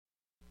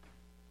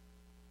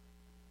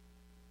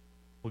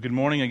Well, good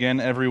morning again,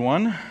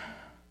 everyone.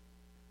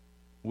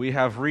 We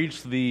have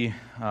reached the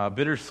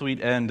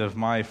bittersweet end of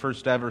my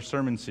first ever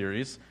sermon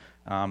series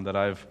that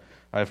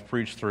I've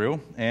preached through,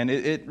 and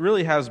it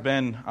really has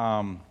been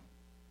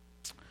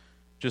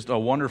just a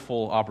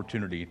wonderful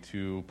opportunity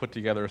to put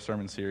together a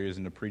sermon series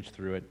and to preach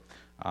through it.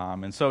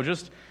 And so,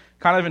 just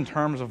kind of in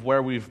terms of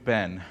where we've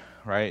been,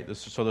 right?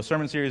 So the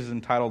sermon series is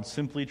entitled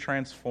 "Simply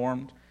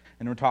Transformed,"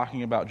 and we're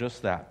talking about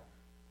just that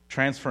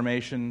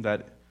transformation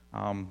that.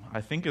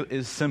 I think it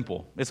is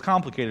simple. It's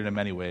complicated in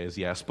many ways,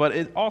 yes, but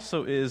it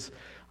also is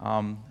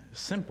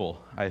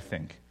simple, I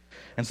think.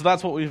 And so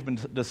that's what we've been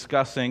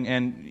discussing,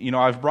 and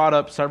I've brought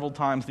up several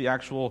times the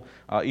actual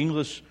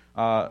English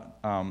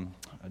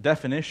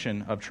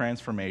definition of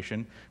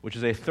transformation, which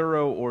is a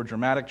thorough or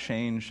dramatic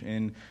change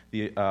in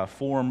the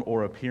form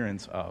or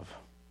appearance of.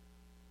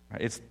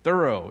 Right? It's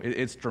thorough,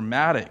 it's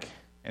dramatic,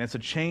 and it's a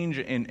change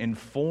in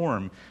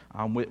form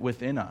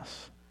within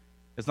us.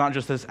 It's not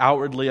just this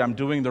outwardly, I'm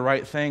doing the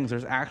right things.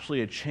 There's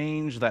actually a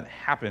change that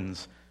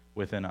happens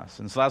within us.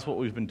 And so that's what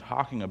we've been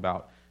talking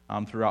about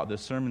throughout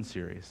this sermon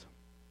series.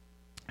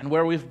 And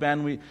where we've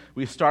been,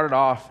 we started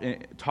off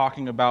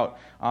talking about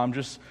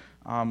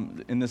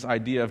in this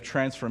idea of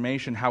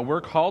transformation, how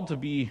we're called to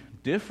be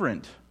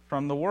different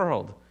from the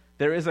world.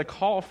 There is a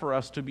call for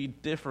us to be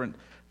different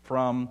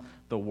from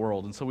the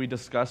world. And so we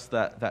discussed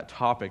that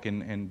topic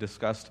and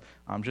discussed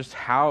just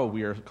how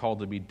we are called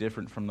to be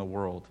different from the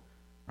world.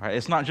 Right?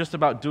 It's not just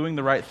about doing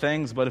the right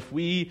things, but if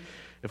we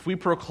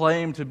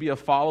proclaim to be a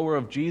follower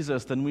of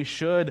Jesus, then we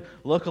should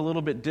look a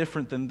little bit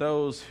different than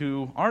those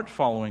who aren't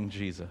following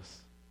Jesus.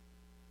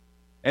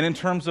 And in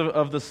terms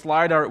of the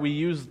slide art, we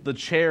use the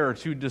chair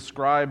to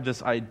describe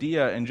this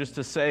idea and just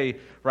to say,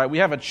 right, we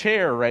have a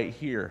chair right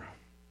here.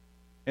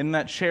 In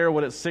that chair,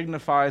 what it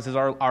signifies is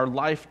our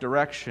life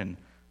direction,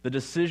 the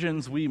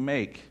decisions we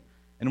make.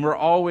 And we're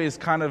always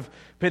kind of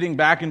pitting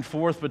back and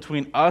forth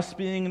between us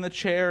being in the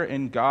chair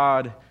and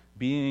God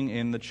being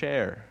in the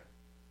chair.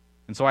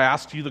 And so I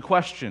asked you the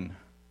question,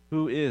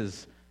 who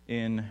is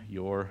in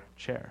your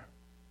chair?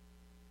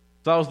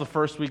 So that was the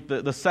first week.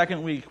 The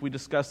second week, we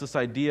discussed this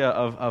idea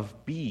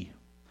of be.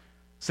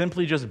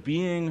 Simply just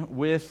being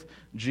with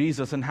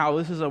Jesus and how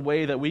this is a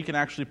way that we can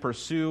actually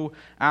pursue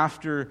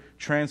after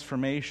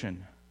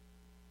transformation.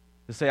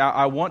 To say,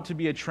 I want to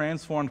be a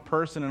transformed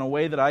person, and a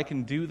way that I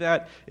can do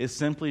that is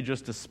simply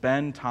just to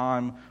spend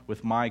time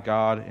with my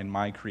God and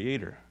my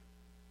Creator.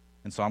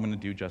 And so I'm going to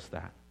do just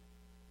that.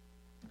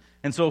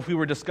 And so if we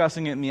were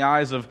discussing it in the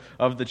eyes of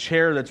the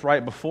chair that's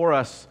right before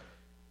us,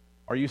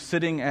 are you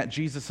sitting at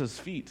Jesus'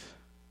 feet?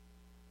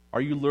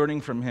 Are you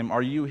learning from him?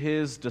 Are you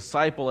his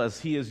disciple as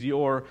he is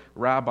your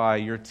rabbi,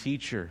 your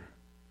teacher?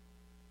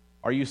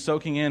 Are you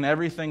soaking in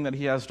everything that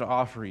he has to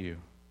offer you?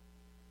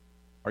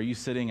 Are you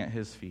sitting at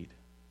his feet?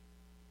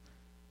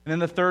 And then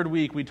the third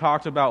week,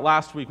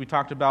 last week we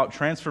talked about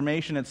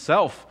transformation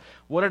itself,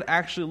 what it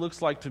actually looks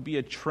like to be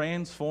a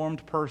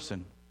transformed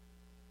person.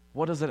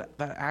 What does that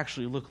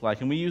actually look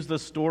like? And we use the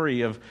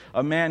story of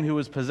a man who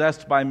was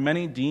possessed by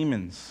many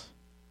demons.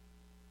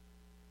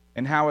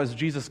 And how as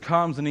Jesus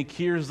comes and he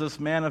cures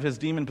this man of his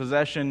demon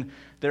possession,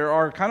 there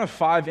are kind of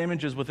 5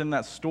 images within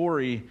that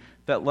story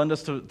that lend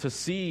us to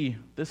see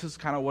this is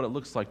kind of what it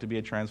looks like to be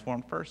a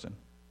transformed person.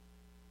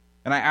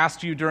 And I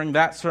asked you during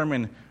that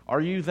sermon,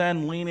 are you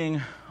then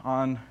leaning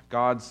on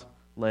God's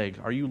leg?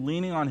 Are you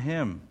leaning on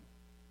him?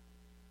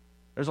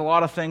 There's a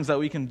lot of things that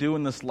we can do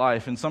in this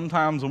life, and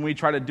sometimes when we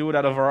try to do it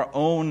out of our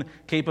own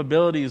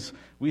capabilities,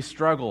 we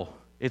struggle.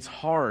 It's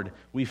hard.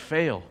 We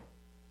fail.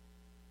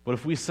 But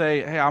if we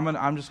say, hey,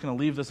 I'm just going to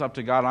leave this up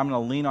to God, I'm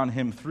going to lean on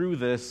him through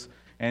this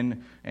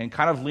and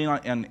kind of lean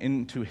on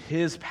into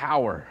his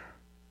power,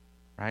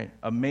 right?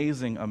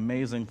 Amazing,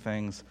 amazing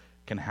things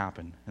can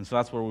happen. And so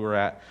that's where we were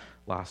at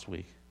last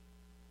week.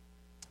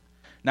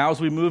 Now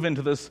as we move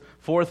into this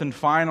fourth and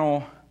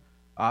final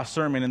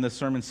sermon in this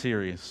sermon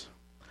series,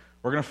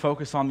 we're going to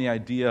focus on the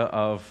idea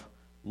of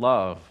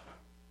love.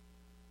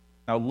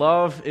 Now,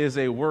 love is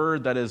a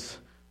word that is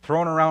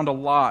thrown around a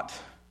lot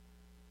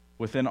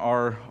within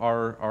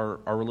our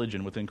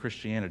religion, within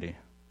Christianity.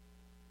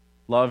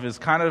 Love is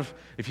kind of,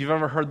 if you've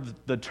ever heard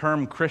the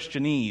term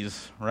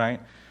Christianese, right?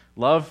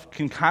 Love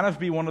can kind of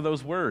be one of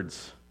those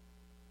words.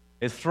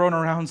 It's thrown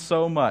around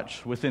so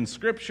much within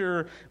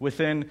Scripture,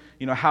 within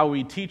how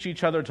we teach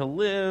each other to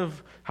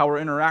live, how we're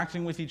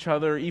interacting with each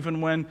other,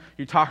 even when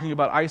you're talking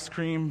about ice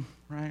cream.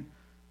 Right?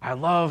 I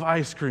love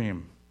ice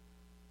cream.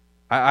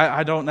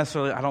 I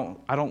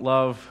don't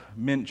love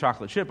mint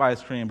chocolate chip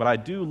ice cream, but I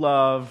do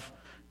love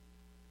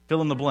fill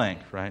in the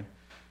blank, right?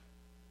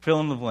 Fill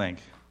in the blank.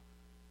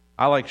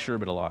 I like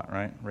sherbet a lot,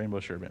 right?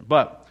 Rainbow sherbet.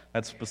 But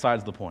that's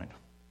besides the point.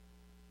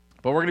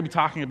 But we're going to be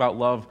talking about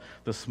love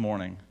this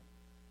morning.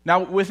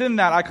 Now, within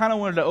that, I kind of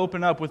wanted to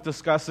open up with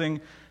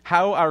discussing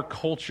how our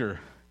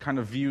culture kind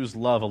of views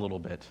love a little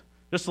bit.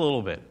 Just a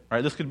little bit,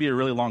 right? This could be a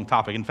really long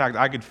topic. In fact,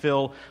 I could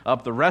fill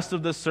up the rest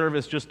of this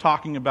service just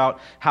talking about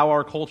how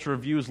our culture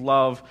views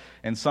love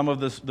and some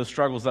of the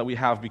struggles that we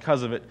have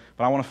because of it.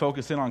 But I want to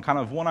focus in on kind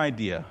of one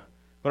idea,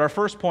 But our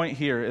first point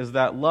here is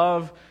that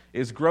love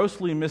is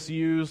grossly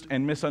misused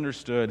and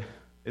misunderstood,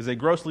 is a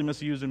grossly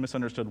misused and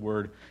misunderstood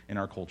word in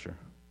our culture.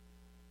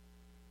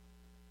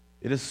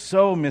 It is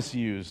so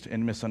misused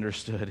and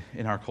misunderstood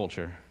in our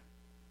culture.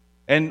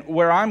 And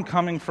where I'm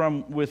coming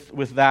from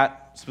with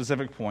that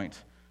specific point,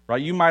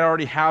 right? You might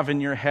already have in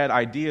your head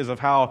ideas of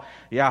how,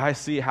 I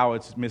see how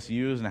it's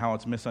misused and how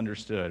it's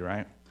misunderstood,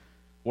 right?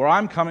 Where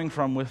I'm coming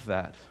from with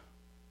that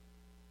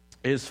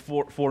is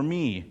for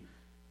me,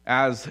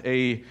 as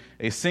a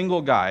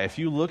single guy, if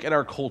you look at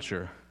our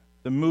culture,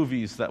 the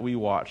movies that we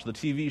watch, the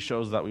TV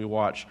shows that we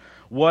watch,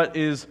 what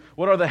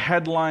are the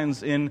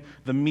headlines in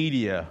the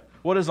media?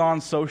 What is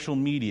on social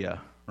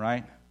media,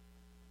 right?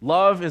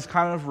 Love is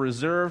kind of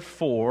reserved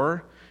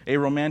for a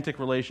romantic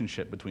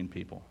relationship between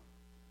people.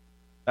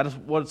 That is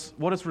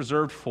what it's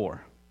reserved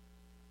for.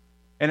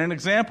 And an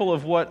example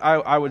of what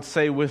I would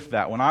say with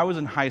that, when I was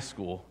in high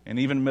school and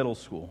even middle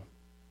school,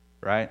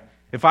 right?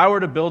 If I were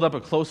to build up a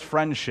close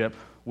friendship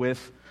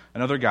with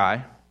another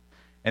guy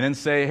and then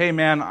say, hey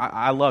man,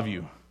 I love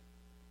you,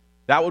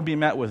 that would be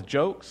met with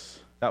jokes,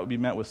 that would be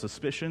met with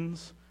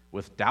suspicions,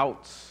 with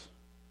doubts,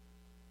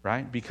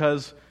 right?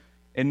 Because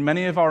in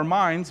many of our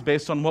minds,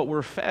 based on what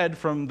we're fed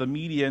from the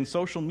media and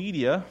social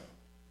media,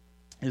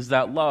 is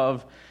that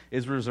love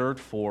is reserved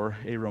for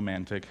a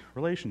romantic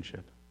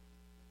relationship.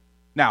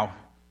 Now,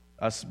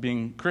 us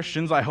being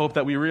Christians, I hope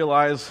that we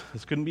realize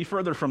this couldn't be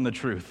further from the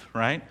truth,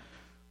 right?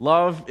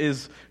 Love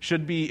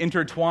should be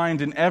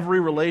intertwined in every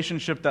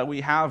relationship that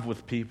we have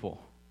with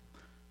people.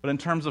 But in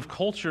terms of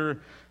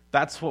culture,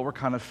 that's what we're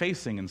kind of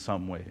facing in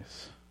some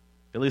ways.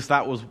 At least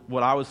that was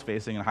what I was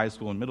facing in high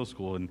school and middle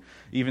school, and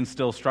even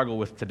still struggle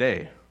with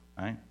today,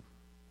 right?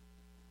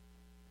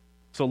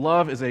 So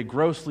love is a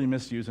grossly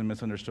misused and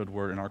misunderstood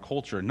word in our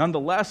culture.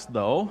 Nonetheless,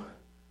 though,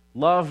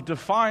 love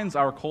defines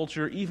our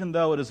culture even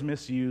though it is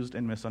misused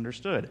and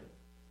misunderstood.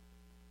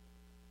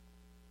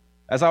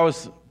 As I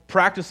was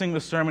practicing the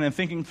sermon and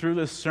thinking through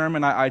this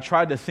sermon, I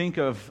tried to think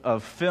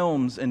of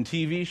films and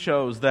TV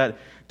shows that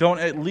don't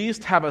at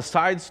least have a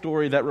side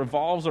story that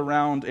revolves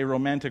around a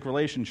romantic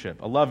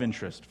relationship, a love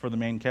interest for the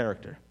main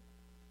character.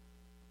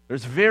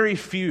 There's very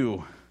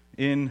few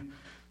in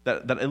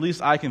that at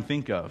least I can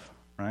think of,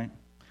 right?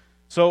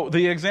 So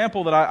the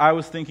example that I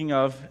was thinking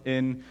of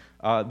in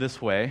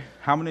this way,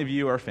 how many of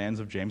you are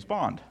fans of James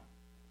Bond?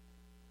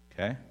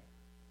 Okay.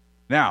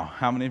 Now,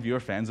 how many of you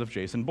are fans of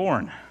Jason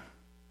Bourne?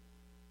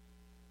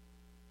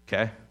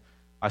 Okay,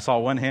 I saw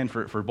one hand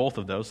for both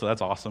of those, so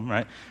that's awesome,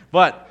 right?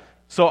 But,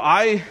 so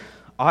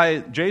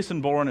Jason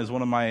Bourne is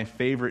one of my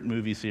favorite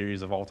movie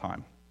series of all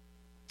time.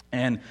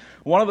 And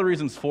one of the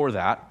reasons for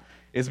that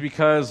is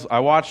because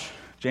I watch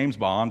James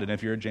Bond, and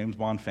if you're a James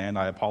Bond fan,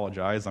 I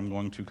apologize. I'm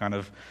going to kind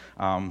of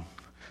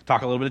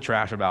talk a little bit of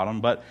trash about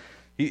him, but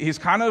he's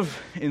kind of,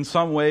 in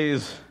some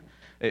ways,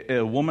 a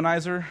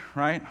womanizer,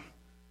 right?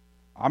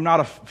 I'm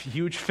not a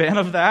huge fan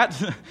of that,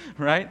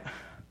 right?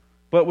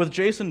 But with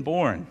Jason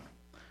Bourne,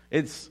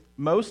 it's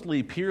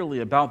mostly purely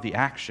about the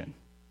action,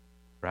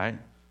 right?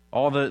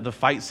 All the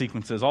fight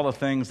sequences, all the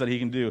things that he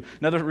can do.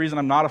 Another reason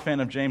I'm not a fan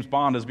of James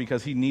Bond is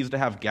because he needs to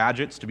have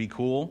gadgets to be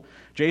cool.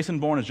 Jason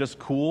Bourne is just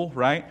cool,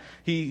 right?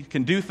 He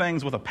can do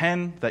things with a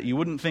pen that you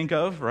wouldn't think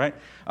of, right?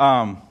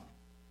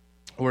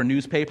 Or a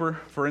newspaper,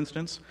 for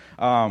instance.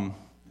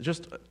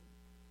 Just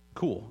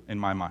cool in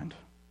my mind.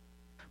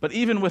 But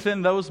even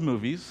within those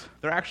movies,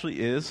 there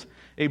actually is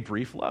a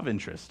brief love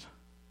interest.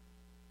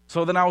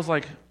 So then I was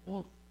like,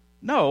 well,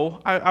 no,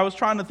 I was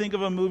trying to think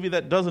of a movie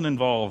that doesn't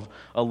involve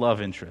a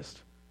love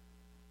interest.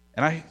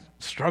 And I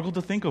struggled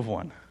to think of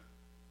one.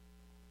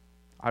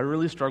 I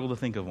really struggled to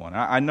think of one.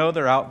 I know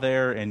they're out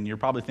there, and you're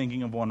probably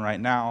thinking of one right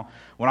now.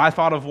 When I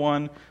thought of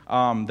one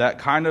that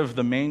kind of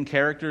the main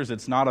characters,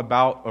 it's not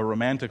about a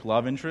romantic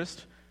love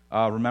interest.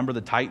 Remember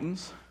the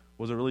Titans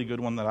was a really good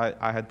one that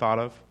I had thought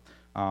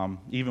of.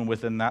 Even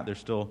within that, there's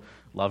still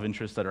love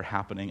interests that are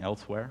happening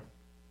elsewhere.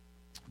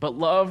 But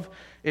love,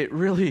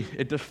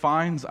 it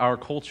defines our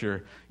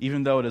culture,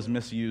 even though it is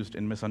misused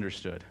and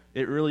misunderstood.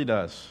 It really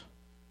does.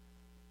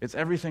 It's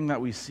everything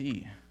that we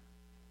see.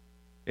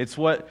 It's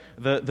what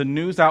the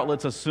news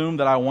outlets assume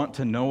that I want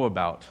to know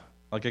about.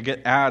 Like I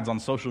get ads on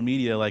social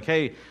media like,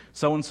 hey,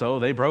 so-and-so,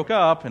 they broke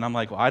up. And I'm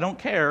like, well, I don't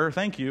care,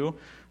 thank you,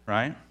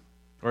 right?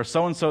 Or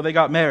so-and-so, they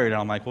got married. And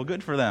I'm like, well,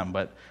 good for them,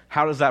 but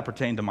how does that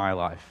pertain to my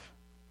life?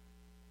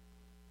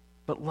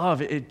 But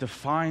love, it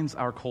defines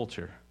our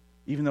culture,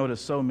 even though it is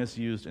so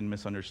misused and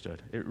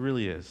misunderstood. It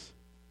really is.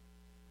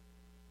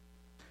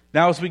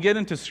 Now, as we get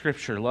into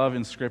Scripture, love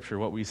in Scripture,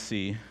 what we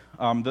see,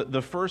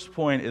 the first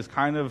point is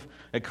kind of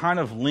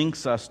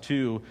links us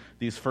to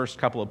these first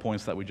couple of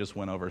points that we just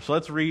went over. So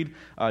let's read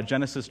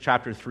Genesis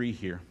chapter 3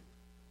 here.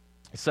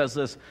 It says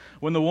this: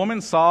 when the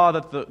woman saw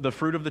that the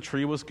fruit of the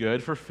tree was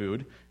good for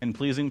food and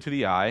pleasing to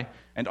the eye,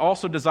 and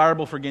also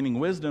desirable for gaining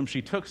wisdom,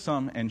 she took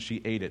some and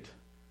she ate it.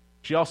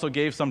 She also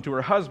gave some to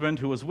her husband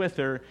who was with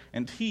her,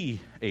 and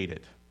he ate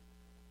it.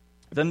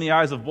 Then the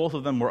eyes of both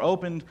of them were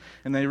opened,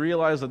 and they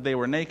realized that they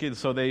were naked,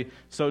 so they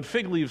sewed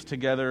fig leaves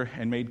together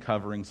and made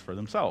coverings for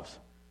themselves.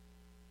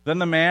 Then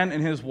the man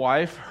and his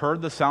wife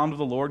heard the sound of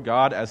the Lord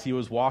God as he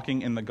was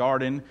walking in the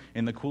garden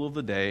in the cool of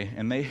the day,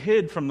 and they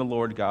hid from the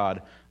Lord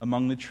God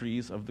among the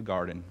trees of the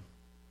garden.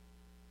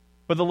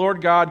 But the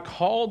Lord God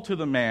called to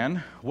the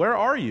man, "Where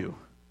are you?"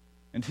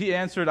 And he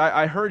answered,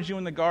 I heard you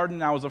in the garden,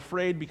 and I was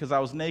afraid because I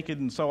was naked,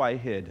 and so I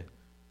hid.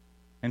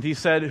 And he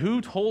said,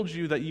 "Who told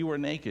you that you were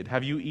naked?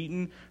 Have you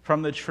eaten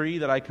from the tree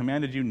that I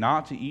commanded you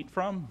not to eat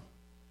from?"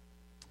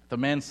 The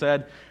man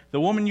said,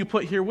 "The woman you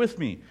put here with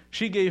me,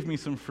 she gave me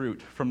some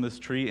fruit from this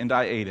tree, and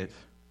I ate it."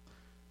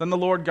 Then the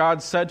Lord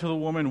God said to the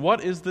woman,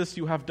 "What is this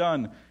you have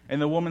done?"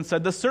 And the woman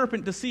said, "The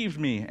serpent deceived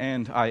me,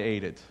 and I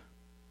ate it."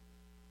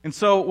 And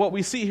so what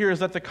we see here is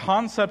that the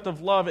concept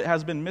of love, it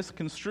has been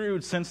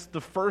misconstrued since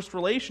the first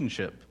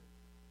relationship.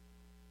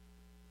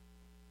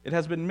 It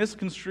has been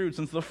misconstrued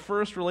since the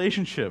first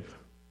relationship.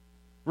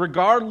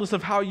 Regardless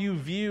of how you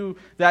view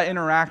that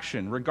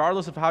interaction,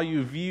 regardless of how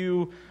you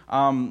view,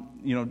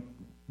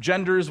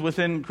 genders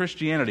within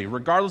Christianity,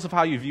 regardless of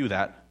how you view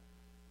that,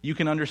 you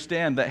can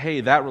understand that,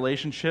 hey, that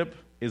relationship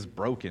is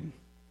broken.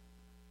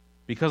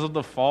 Because of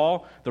the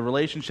fall, the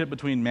relationship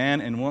between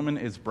man and woman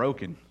is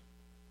broken.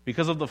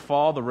 Because of the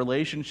fall, the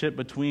relationship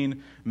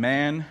between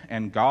man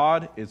and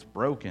God is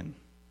broken.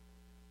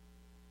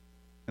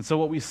 And so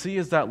what we see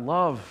is that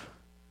love,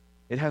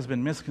 it has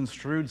been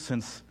misconstrued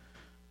since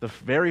the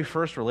very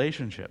first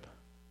relationship.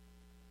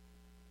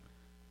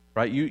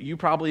 Right? You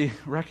probably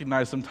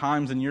recognize some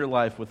times in your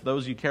life with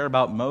those you care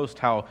about most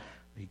how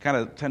you kind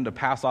of tend to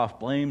pass off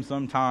blame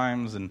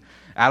sometimes, and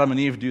Adam and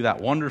Eve do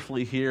that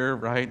wonderfully here,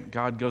 right?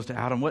 God goes to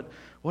Adam, what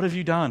have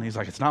you done? He's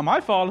like, "It's not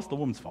my fault, it's the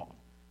woman's fault."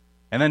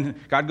 And then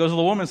God goes to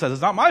the woman and says,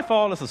 "It's not my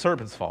fault, it's the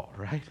serpent's fault,"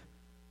 right?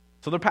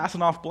 So they're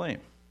passing off blame.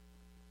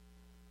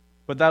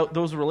 But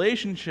those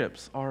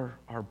relationships are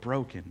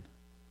broken.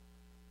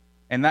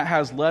 And that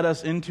has led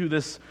us into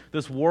this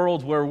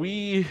world where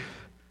we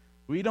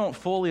don't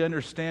fully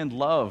understand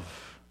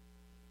love.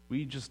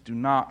 We just do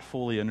not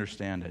fully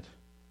understand it.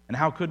 And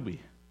how could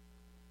we?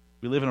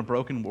 We live in a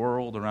broken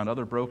world around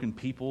other broken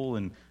people,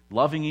 and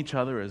loving each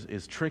other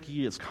is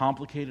tricky, it's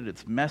complicated,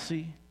 it's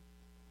messy.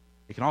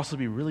 It can also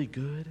be really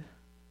good.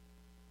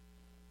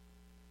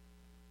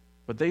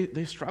 But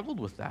they struggled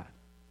with that.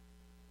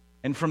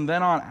 And from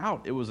then on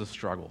out, it was a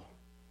struggle.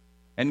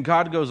 And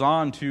God goes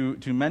on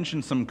to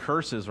mention some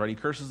curses, right? He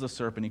curses the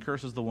serpent, he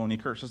curses the woman, he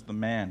curses the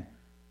man.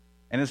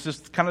 And it's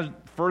just kind of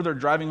further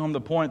driving home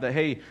the point that,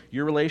 hey,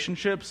 your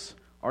relationships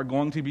are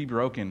going to be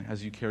broken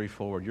as you carry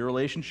forward. Your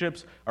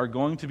relationships are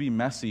going to be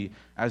messy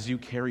as you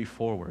carry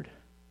forward.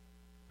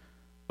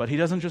 But he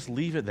doesn't just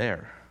leave it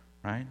there,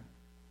 right?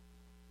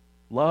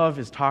 Love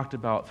is talked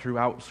about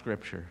throughout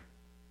Scripture.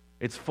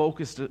 It's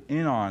focused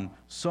in on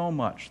so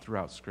much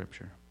throughout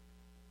Scripture.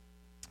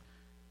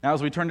 Now,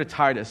 as we turn to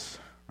Titus,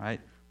 right,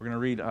 we're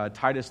going to read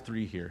Titus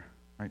 3 here.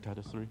 Right,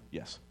 Titus 3?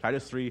 Yes.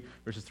 Titus 3,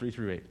 verses 3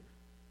 through 8.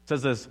 It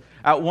says this,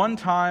 "At one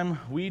time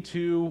we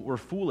too were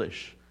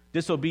foolish,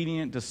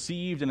 disobedient,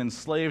 deceived, and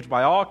enslaved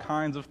by all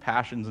kinds of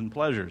passions and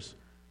pleasures.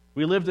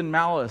 We lived in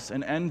malice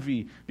and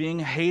envy, being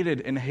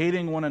hated and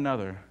hating one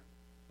another.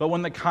 But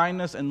when the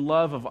kindness and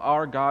love of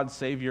our God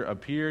Savior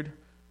appeared,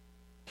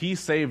 he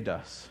saved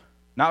us,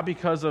 not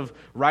because of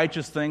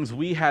righteous things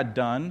we had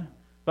done,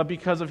 but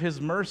because of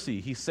his mercy.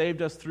 He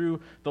saved us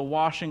through the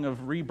washing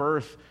of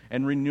rebirth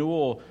and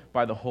renewal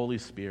by the Holy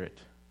Spirit,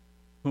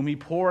 whom he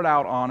poured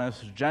out on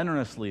us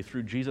generously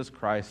through Jesus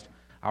Christ,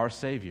 our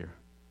Savior,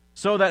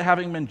 so that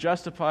having been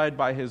justified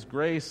by his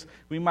grace,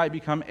 we might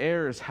become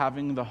heirs,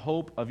 having the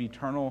hope of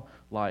eternal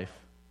life.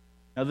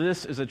 Now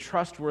this is a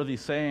trustworthy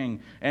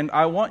saying, and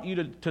I want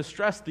you to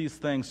stress these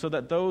things so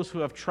that those who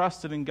have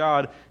trusted in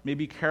God may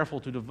be careful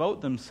to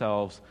devote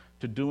themselves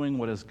to doing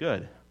what is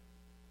good.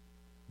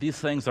 These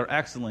things are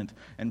excellent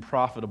and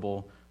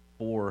profitable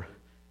for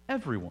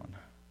everyone."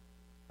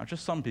 Not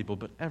just some people,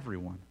 but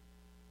everyone.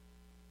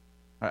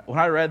 When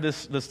I read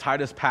this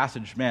Titus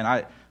passage,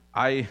 man,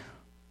 I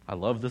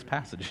love this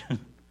passage.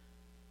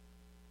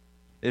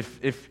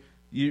 If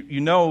you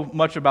know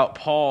much about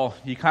Paul,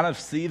 you kind of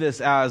see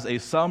this as a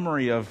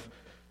summary of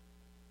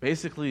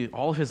basically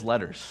all his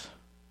letters.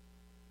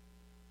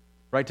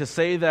 Right? To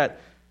say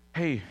that,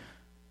 hey,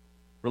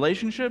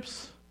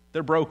 relationships,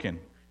 they're broken,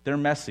 they're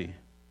messy.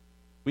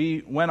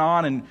 We went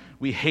on and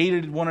we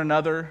hated one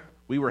another.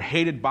 We were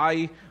hated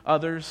by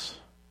others.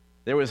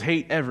 There was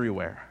hate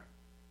everywhere.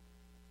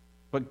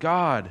 But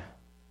God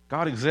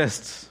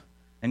exists,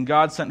 and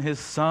God sent his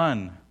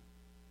Son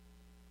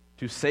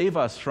to save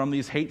us from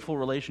these hateful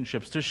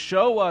relationships, to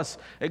show us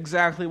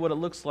exactly what it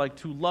looks like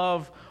to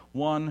love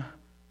one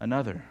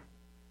another.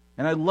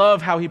 And I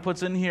love how he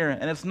puts in here,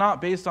 and it's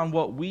not based on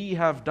what we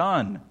have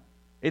done.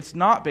 It's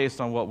not based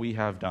on what we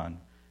have done.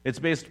 It's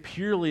based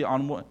purely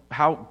on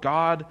how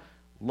God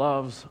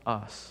loves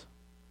us.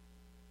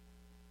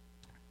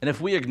 And if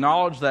we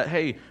acknowledge that,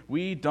 hey,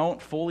 we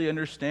don't fully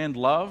understand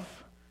love,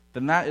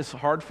 then that is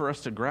hard for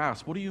us to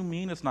grasp. What do you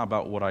mean it's not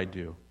about what I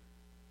do?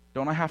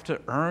 Don't I have to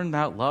earn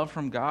that love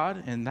from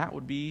God? And that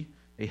would be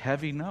a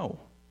heavy no.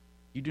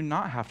 You do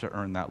not have to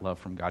earn that love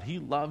from God. He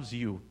loves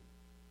you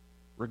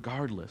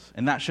regardless.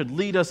 And that should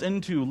lead us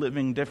into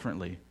living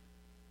differently.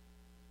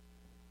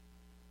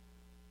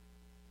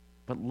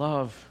 But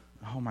love,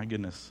 oh my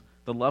goodness,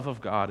 the love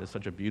of God is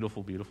such a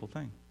beautiful, beautiful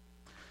thing.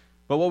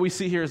 But what we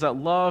see here is that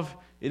love,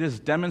 it is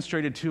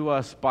demonstrated to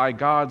us by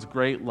God's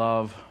great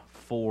love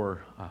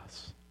for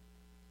us.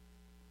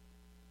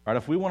 Right?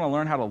 If we want to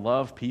learn how to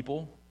love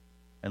people,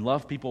 and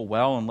love people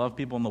well, and love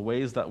people in the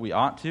ways that we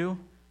ought to,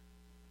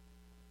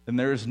 then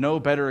there is no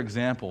better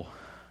example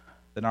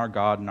than our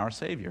God and our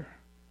Savior.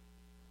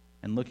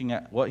 And looking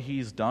at what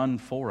He's done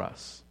for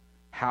us,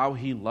 how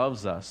He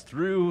loves us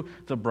through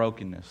the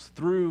brokenness,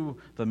 through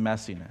the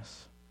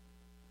messiness.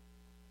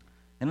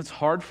 And it's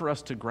hard for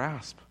us to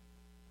grasp.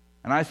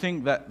 And I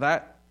think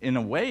that in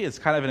a way, is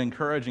kind of an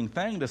encouraging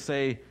thing to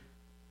say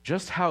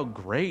just how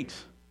great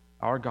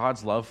our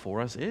God's love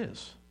for us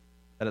is,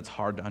 that it's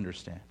hard to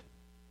understand.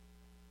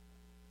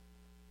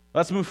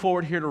 Let's move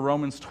forward here to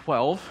Romans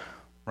 12,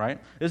 right?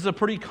 This is a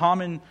pretty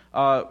common,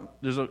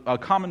 there's a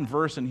common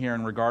verse in here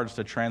in regards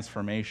to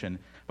transformation,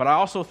 but I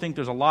also think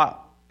there's a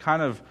lot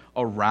kind of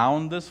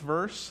around this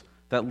verse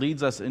that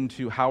leads us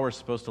into how we're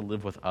supposed to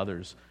live with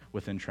others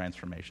within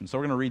transformation. So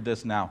we're going to read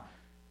this now.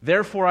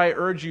 Therefore, I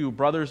urge you,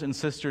 brothers and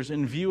sisters,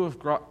 in view of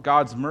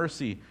God's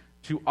mercy,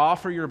 to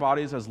offer your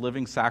bodies as a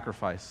living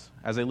sacrifice,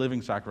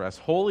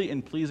 holy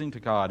and pleasing to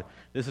God.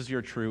 This is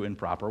your true and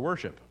proper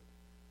worship.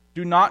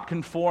 Do not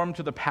conform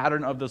to the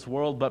pattern of this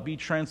world, but be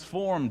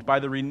transformed by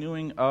the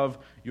renewing of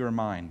your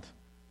mind.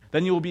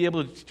 Then you will be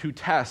able to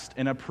test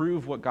and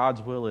approve what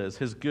God's will is,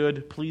 His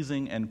good,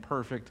 pleasing, and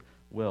perfect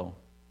will.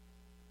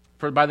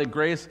 For by the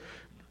grace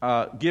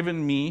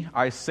given me,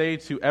 I say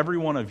to every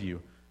one of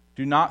you,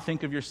 do not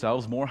think of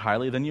yourselves more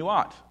highly than you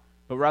ought,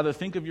 but rather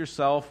think of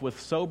yourself with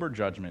sober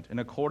judgment, in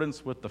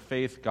accordance with the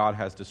faith God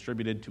has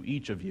distributed to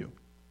each of you.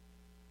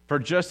 For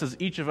just as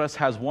each of us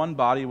has one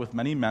body with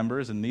many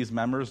members, and these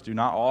members do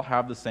not all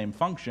have the same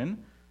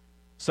function,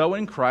 so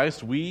in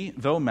Christ we,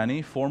 though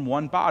many, form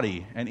one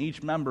body, and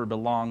each member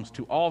belongs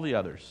to all the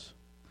others.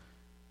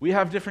 We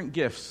have different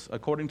gifts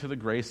according to the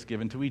grace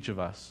given to each of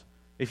us.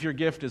 If your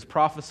gift is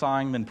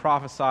prophesying, then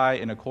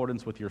prophesy in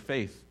accordance with your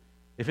faith.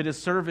 If it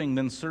is serving,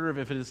 then serve.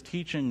 If it is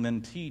teaching,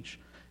 then teach.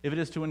 If it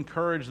is to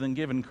encourage, then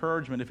give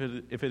encouragement.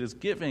 If it is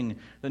giving,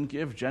 then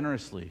give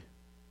generously.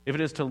 If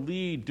it is to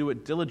lead, do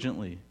it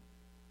diligently.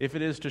 If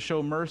it is to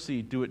show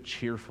mercy, do it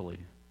cheerfully.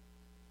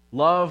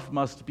 Love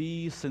must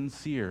be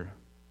sincere.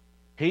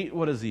 Hate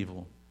what is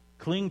evil.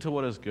 Cling to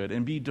what is good.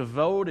 And be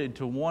devoted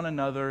to one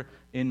another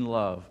in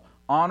love.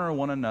 Honor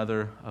one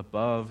another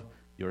above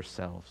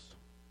yourselves.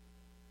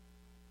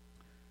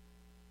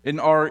 In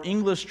our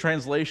English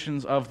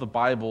translations of the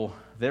Bible,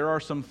 there are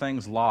some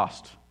things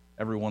lost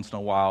every once in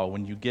a while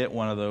when you get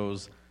one of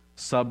those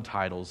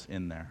subtitles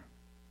in there.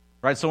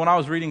 Right? So when I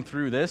was reading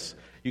through this,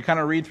 you kind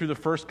of read through the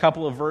first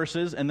couple of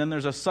verses, and then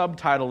there's a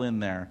subtitle in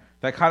there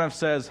that kind of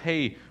says,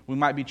 hey, we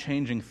might be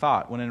changing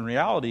thought, when in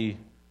reality,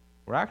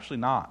 we're actually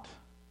not.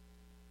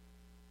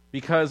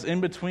 Because in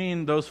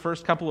between those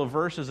first couple of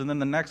verses and then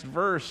the next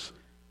verse,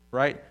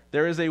 right,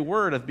 there is a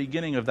word at the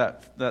beginning of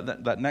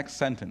that next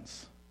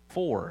sentence,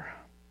 for.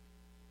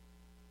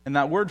 And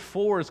that word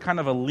for is kind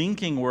of a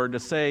linking word to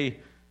say,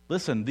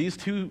 listen, these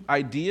two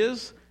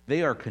ideas,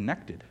 they are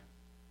connected.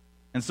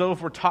 And so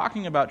if we're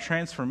talking about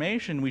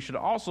transformation, we should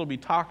also be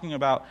talking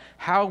about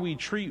how we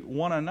treat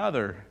one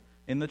another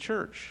in the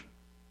church.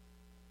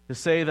 To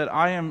say that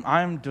I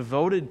am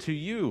devoted to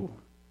you,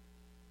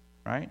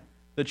 right?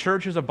 The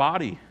church is a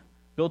body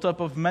built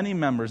up of many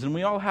members, and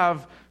we all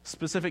have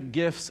specific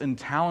gifts and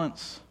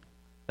talents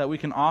that we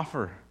can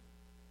offer.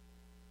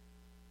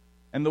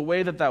 And the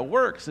way that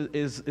works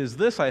is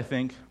this, I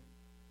think,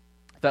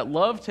 that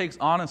love takes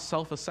honest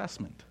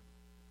self-assessment.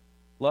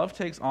 Love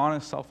takes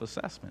honest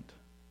self-assessment.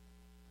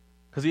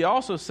 Because he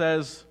also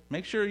says,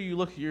 make sure you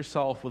look at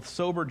yourself with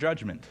sober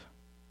judgment,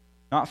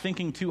 not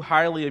thinking too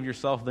highly of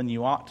yourself than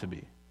you ought to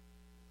be,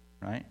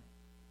 right?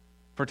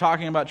 If we're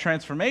talking about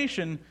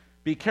transformation,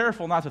 be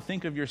careful not to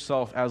think of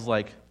yourself as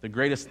like the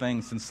greatest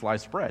thing since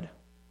sliced bread.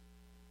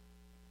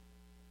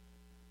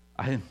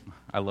 I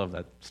love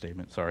that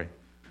statement, sorry.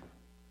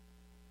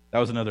 That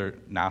was another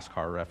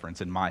NASCAR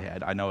reference in my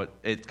head. I know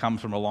it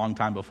comes from a long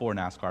time before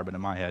NASCAR, but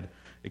in my head,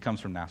 it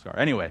comes from NASCAR.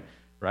 Anyway,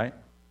 right?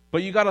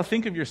 But you got to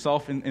think of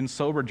yourself in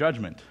sober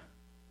judgment.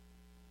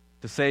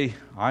 To say,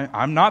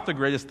 I'm not the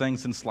greatest thing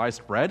since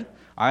sliced bread.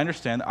 I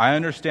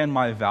understand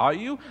my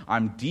value.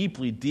 I'm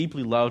deeply,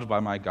 deeply loved by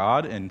my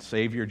God and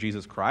Savior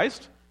Jesus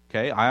Christ.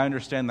 Okay, I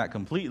understand that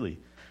completely.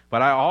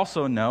 But I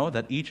also know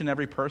that each and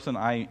every person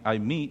I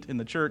meet in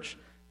the church,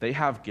 they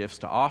have gifts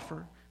to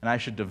offer. And I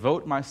should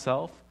devote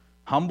myself,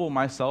 humble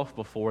myself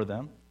before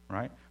them,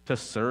 right? To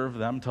serve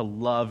them, to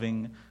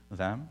loving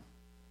them.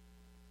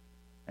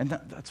 And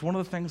that's one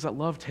of the things that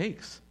love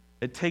takes.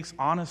 It takes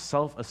honest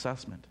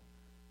self-assessment.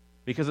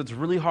 Because it's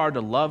really hard to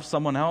love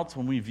someone else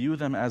when we view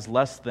them as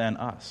less than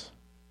us.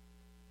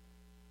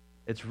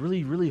 It's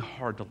really, really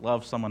hard to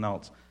love someone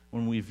else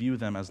when we view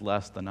them as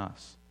less than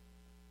us.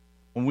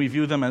 When we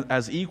view them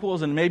as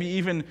equals, and maybe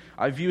even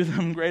I view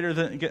them greater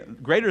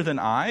than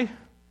I.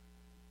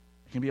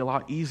 it can be a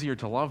lot easier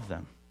to love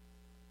them.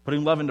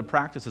 Putting love into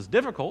practice is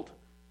difficult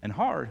and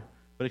hard,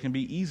 but it can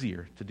be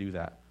easier to do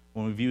that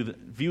when we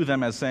view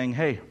them as saying,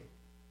 hey,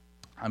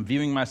 I'm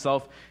viewing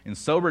myself in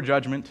sober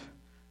judgment,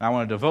 and I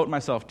want to devote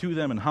myself to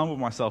them and humble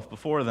myself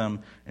before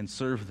them and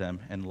serve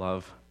them and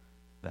love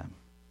them.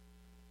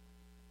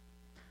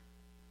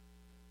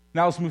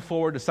 Now let's move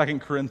forward to 2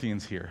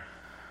 Corinthians here.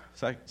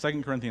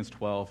 2 Corinthians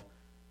 12.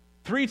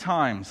 3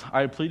 times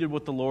I pleaded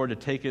with the Lord to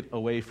take it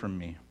away from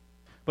me.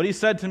 But he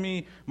said to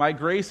me, my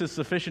grace is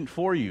sufficient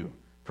for you,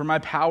 for my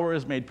power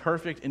is made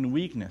perfect in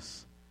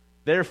weakness.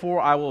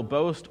 Therefore I will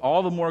boast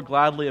all the more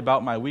gladly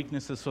about my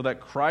weaknesses, so that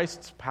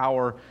Christ's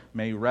power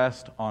may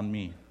rest on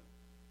me.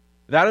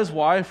 That is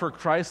why, for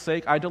Christ's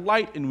sake, I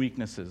delight in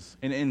weaknesses,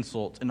 in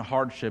insults, in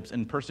hardships,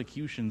 in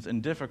persecutions,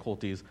 in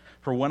difficulties.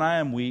 For when I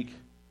am weak,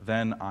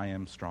 then I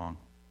am strong.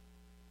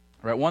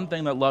 Right? One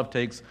thing that love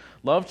takes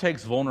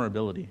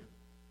vulnerability,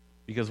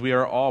 because we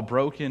are all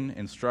broken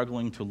and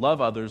struggling to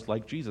love others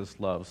like Jesus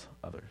loves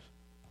others.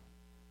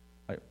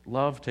 Right?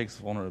 Love takes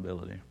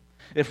vulnerability.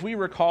 If we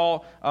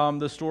recall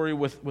the story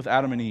with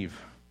Adam and Eve,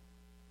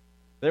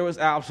 there was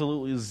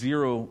absolutely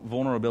zero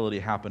vulnerability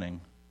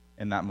happening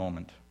in that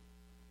moment.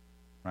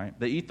 Right?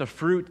 They eat the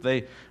fruit.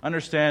 They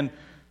understand,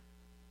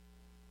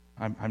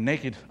 I'm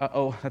naked.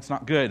 Uh-oh, that's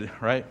not good,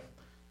 right?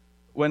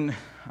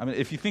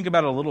 If you think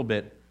about it a little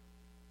bit,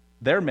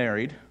 they're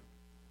married,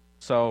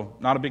 so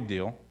not a big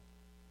deal.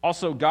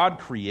 Also, God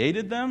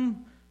created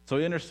them, so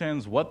he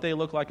understands what they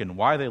look like and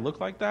why they look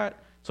like that.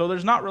 So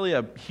there's not really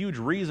a huge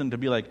reason to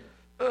be like,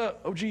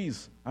 oh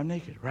geez, I'm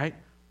naked, right?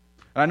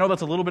 And I know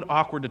that's a little bit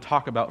awkward to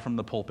talk about from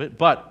the pulpit,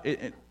 but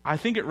I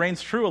think it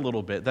reigns true a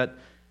little bit that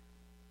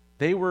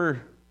they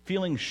were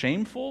feeling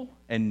shameful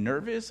and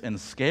nervous and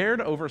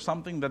scared over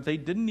something that they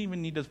didn't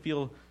even need to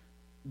feel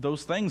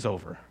those things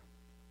over.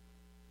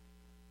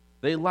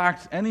 They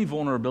lacked any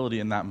vulnerability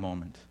in that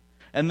moment.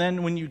 And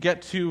then when you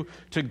get to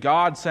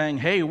God saying,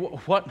 hey,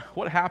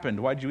 what happened?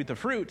 Why did you eat the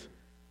fruit?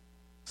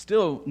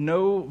 Still,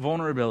 no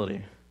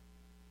vulnerability.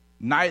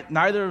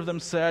 Neither of them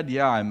said,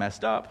 yeah, I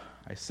messed up,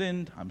 I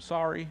sinned, I'm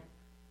sorry.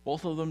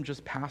 Both of them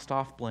just passed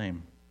off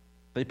blame.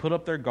 They put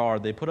up their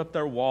guard, they put up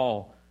their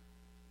wall.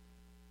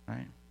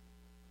 Right?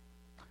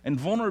 And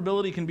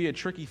vulnerability can be a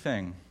tricky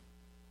thing,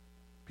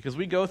 because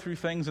we go through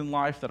things in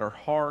life that are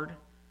hard,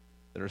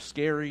 that are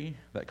scary,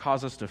 that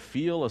cause us to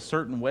feel a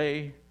certain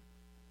way.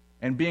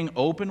 And being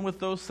open with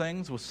those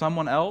things with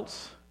someone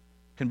else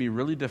can be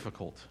really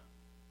difficult.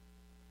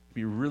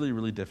 Be really,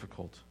 really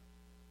difficult.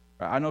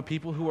 I know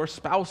people who are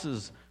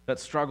spouses that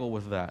struggle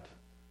with that.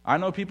 I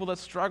know people that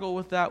struggle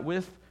with that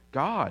with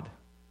God.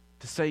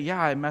 To say,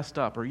 yeah, I messed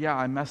up, or yeah,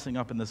 I'm messing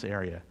up in this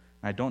area,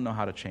 and I don't know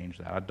how to change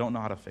that. I don't know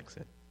how to fix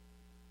it.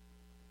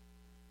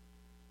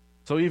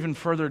 So even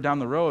further down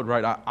the road,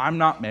 right, I'm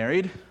not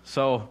married,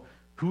 so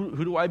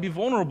who do I be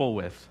vulnerable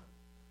with?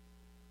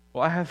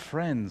 Well, I have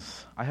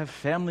friends, I have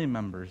family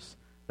members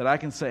that I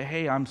can say,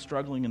 hey, I'm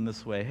struggling in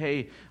this way.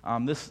 Hey,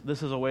 this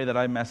is a way that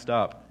I messed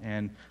up,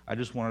 and I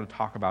just wanted to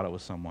talk about it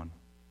with someone.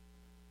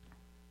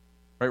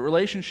 Right?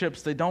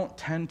 Relationships, they don't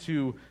tend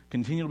to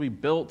continue to be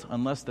built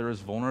unless there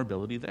is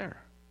vulnerability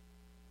there.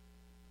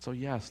 So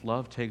yes,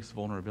 love takes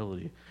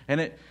vulnerability.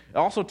 And it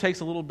also takes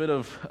a little bit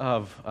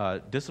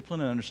of discipline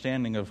and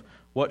understanding of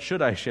what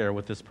should I share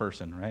with this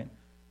person, right?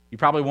 You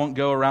probably won't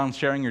go around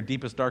sharing your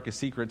deepest, darkest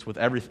secrets with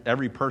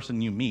every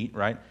person you meet,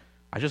 right?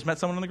 I just met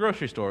someone in the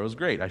grocery store. It was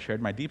great. I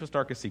shared my deepest,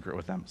 darkest secret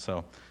with them.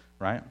 So,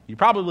 right? You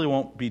probably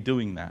won't be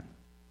doing that.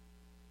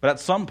 But at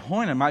some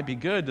point, it might be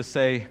good to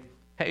say,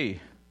 hey,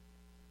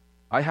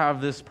 I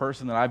have this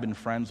person that I've been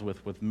friends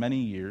with many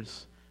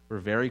years. We're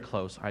very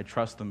close. I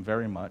trust them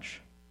very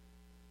much.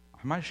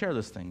 I might share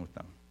this thing with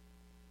them.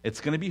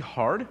 It's going to be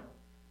hard.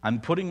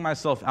 I'm putting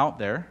myself out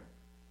there,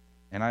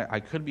 and I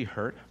could be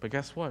hurt. But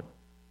guess what?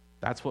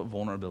 That's what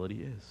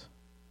vulnerability is.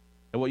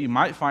 And what you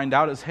might find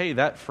out is, hey,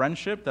 that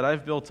friendship that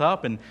I've built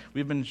up, and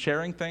we've been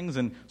sharing things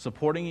and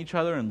supporting each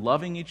other and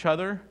loving each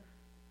other,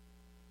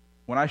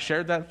 when I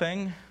shared that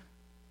thing,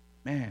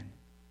 man,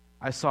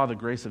 I saw the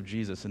grace of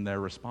Jesus in their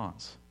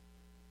response.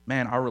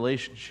 Man, our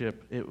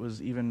relationship, it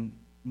was even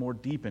more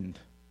deepened,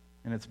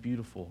 and it's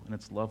beautiful, and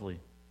it's lovely,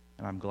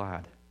 and I'm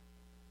glad.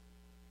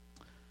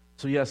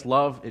 So yes,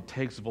 love, it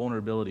takes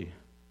vulnerability.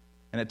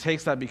 And it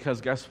takes that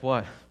because guess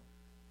what?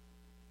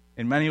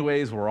 In many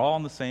ways, we're all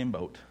in the same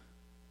boat.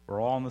 We're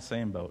all in the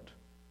same boat.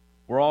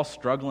 We're all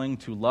struggling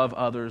to love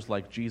others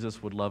like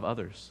Jesus would love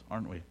others,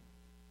 aren't we?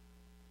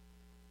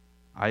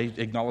 I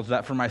acknowledge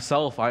that for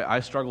myself.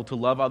 I struggle to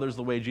love others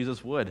the way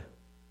Jesus would.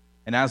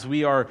 And as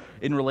we are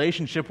in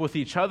relationship with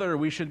each other,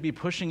 we should be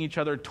pushing each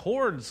other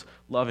towards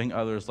loving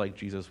others like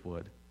Jesus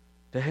would.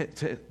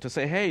 To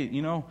say, hey,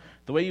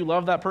 the way you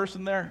love that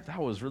person there, that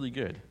was really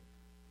good.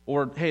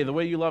 Or, hey, the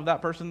way you love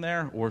that person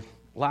there, or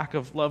lack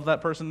of love that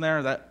person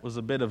there, that was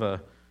a bit of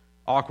a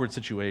awkward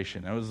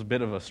situation. It was a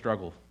bit of a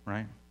struggle,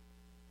 right?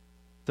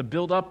 To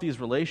build up these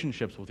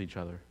relationships with each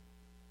other,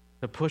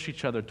 to push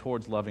each other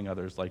towards loving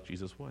others like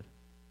Jesus would.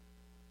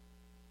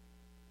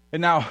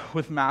 And now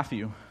with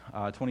Matthew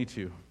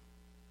 22.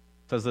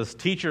 says this,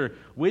 "Teacher,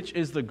 which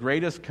is the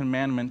greatest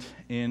commandment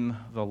in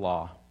the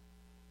law?"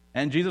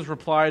 And Jesus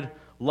replied,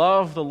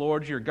 "Love the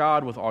Lord your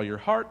God with all your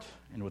heart,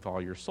 and with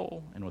all your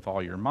soul, and with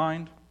all your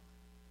mind.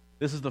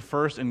 This is the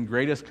first and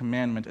greatest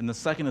commandment, and the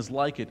second is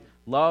like it.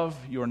 Love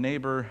your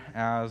neighbor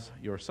as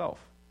yourself.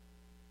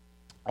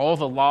 All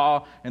the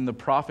law and the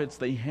prophets,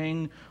 they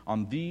hang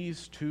on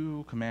these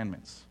two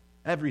commandments."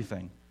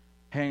 Everything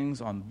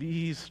hangs on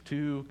these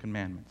two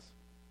commandments.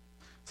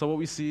 So what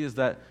we see is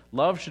that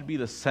love should be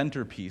the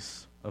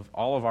centerpiece of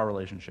all of our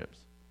relationships.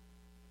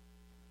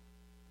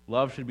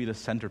 Love should be the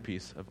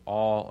centerpiece of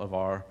all of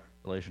our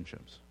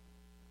relationships.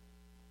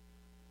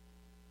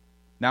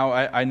 Now,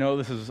 I know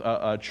this is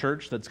a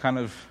church that's kind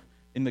of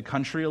in the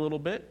country a little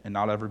bit, and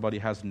not everybody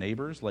has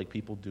neighbors like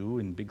people do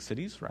in big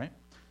cities, right?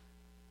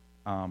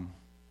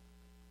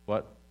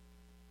 But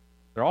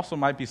there also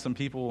might be some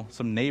people,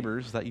 some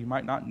neighbors that you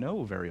might not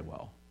know very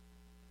well,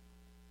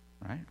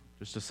 right?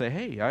 Just to say,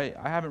 hey,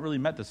 I haven't really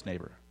met this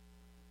neighbor.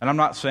 And I'm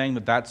not saying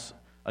that that's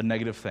a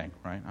negative thing,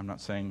 right? I'm not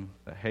saying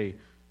that, hey,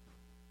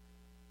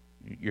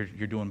 you're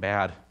doing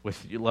bad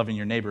with loving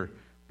your neighbor.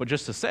 But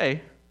just to say,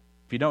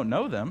 if you don't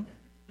know them,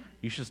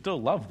 you should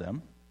still love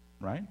them,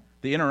 right?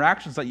 The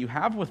interactions that you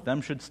have with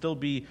them should still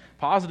be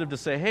positive to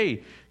say,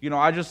 hey,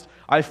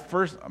 I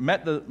first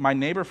met my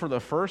neighbor for the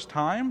first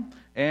time,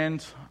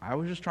 and I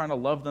was just trying to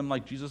love them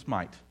like Jesus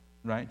might,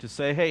 right? To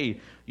say,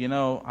 hey,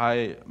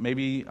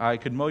 maybe I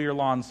could mow your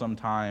lawn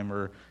sometime,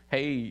 or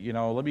hey,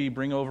 let me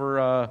bring over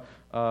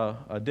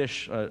a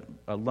dish,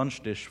 a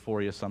lunch dish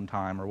for you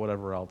sometime, or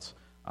whatever else,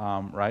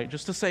 right?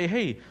 Just to say,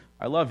 hey,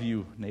 I love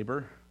you,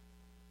 neighbor.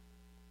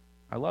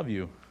 I love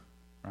you,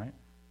 right?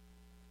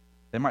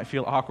 They might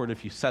feel awkward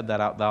if you said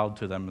that out loud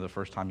to them the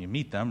first time you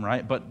meet them,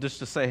 right? But just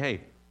to say,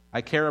 hey, I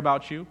care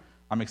about you.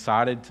 I'm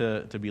excited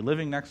to be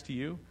living next to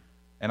you.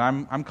 And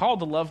I'm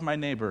called to love my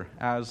neighbor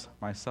as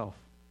myself.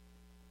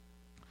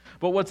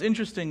 But what's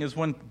interesting is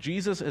when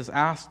Jesus is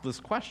asked this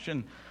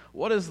question,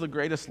 what is the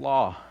greatest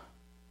law?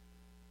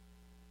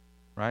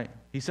 Right?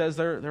 He says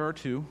there are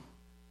two.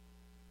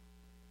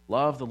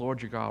 Love the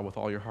Lord your God with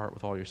all your heart,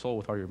 with all your soul,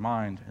 with all your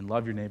mind, and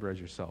love your neighbor as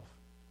yourself.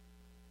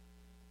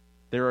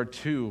 There are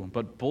two,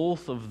 but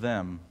both of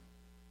them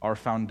are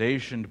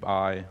foundationed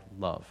by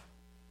love.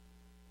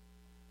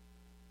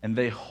 And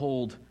they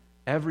hold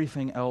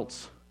everything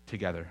else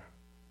together.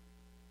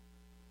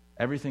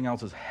 Everything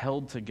else is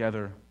held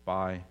together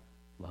by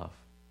love.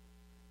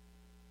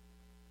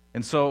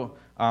 And so,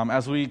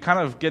 as we kind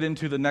of get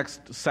into the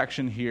next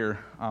section here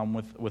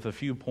with a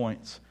few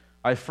points,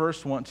 I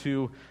first want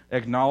to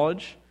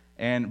acknowledge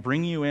and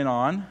bring you in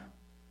on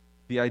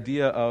the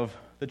idea of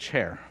the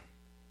chair.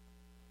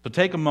 So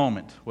take a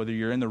moment, whether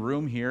you're in the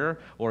room here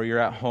or you're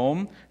at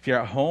home. If you're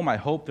at home, I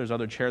hope there's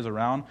other chairs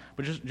around,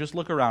 but just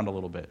look around a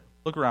little bit.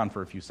 Look around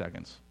for a few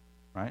seconds,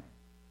 right?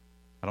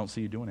 I don't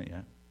see you doing it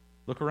yet.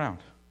 Look around.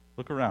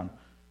 Look around.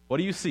 What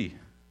do you see?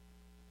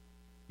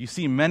 You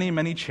see many,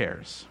 many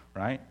chairs,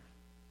 right?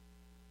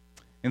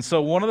 And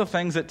so one of the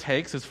things it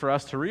takes is for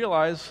us to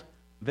realize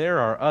there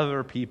are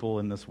other people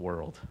in this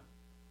world.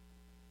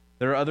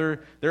 There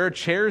are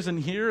chairs in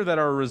here that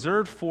are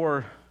reserved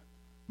for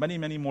many,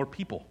 many more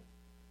people.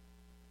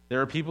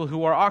 There are people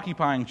who are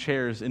occupying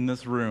chairs in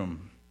this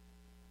room.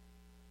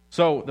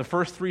 So the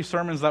first three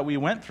sermons that we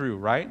went through,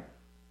 right?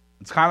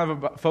 It's kind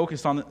of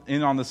focused on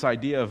this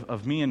idea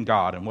of me and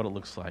God and what it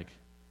looks like.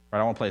 Right?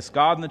 I want to place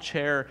God in the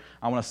chair.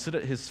 I want to sit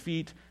at his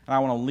feet, and I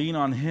want to lean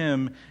on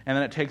him. And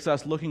then it takes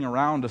us looking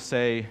around to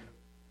say,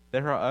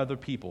 there are other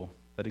people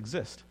that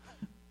exist.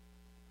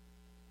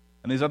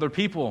 And these other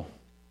people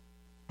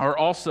are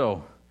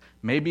also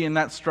maybe in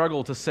that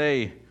struggle to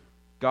say,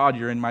 God,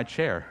 you're in my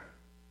chair.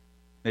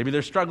 Maybe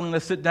they're struggling to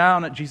sit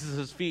down at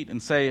Jesus' feet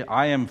and say,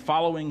 I am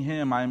following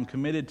him, I am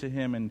committed to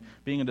him and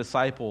being a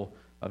disciple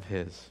of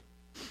his.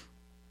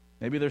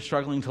 Maybe they're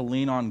struggling to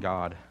lean on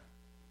God.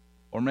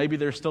 Or maybe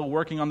they're still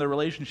working on their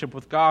relationship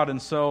with God,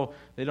 and so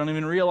they don't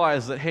even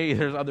realize that, hey,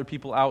 there's other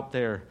people out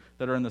there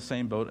that are in the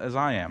same boat as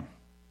I am.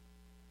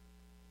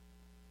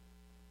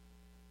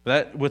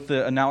 That, with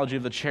the analogy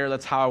of the chair,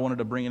 that's how I wanted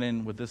to bring it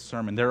in with this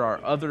sermon. There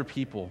are other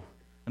people.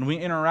 And we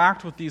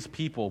interact with these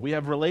people. We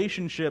have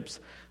relationships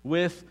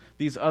with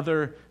these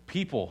other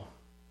people.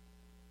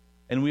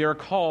 And we are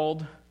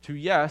called to,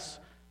 yes,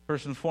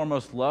 first and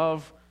foremost,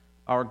 love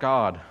our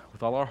God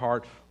with all our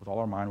heart, with all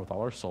our mind, with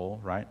all our soul,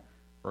 right?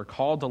 We're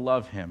called to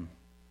love him,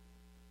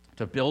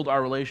 to build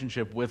our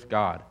relationship with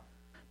God.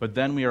 But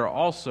then we are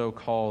also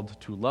called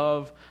to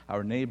love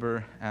our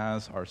neighbor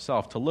as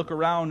ourselves, to look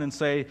around and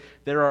say,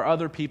 there are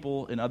other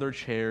people in other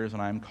chairs,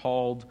 and I am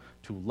called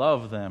to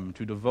love them,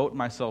 to devote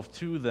myself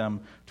to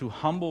them, to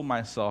humble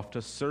myself,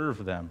 to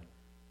serve them,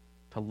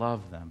 to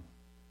love them.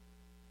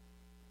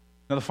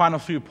 Now, the final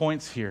few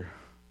points here,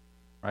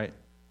 right?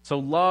 So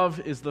love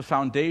is the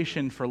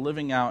foundation for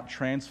living out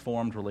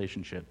transformed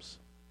relationships.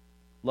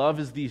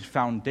 Love is the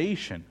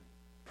foundation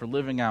for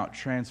living out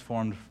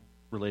transformed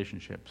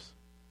relationships.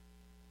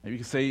 Maybe you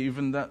could say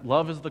even that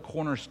love is the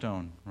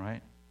cornerstone,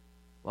 right?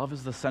 Love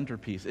is the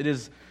centerpiece. It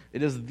is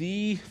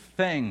the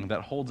thing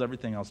that holds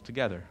everything else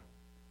together.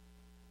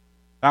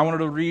 I wanted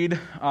to read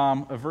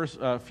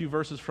a few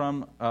verses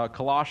from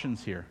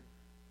Colossians here.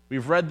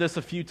 We've read this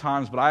a few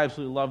times, but I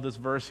absolutely love this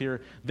verse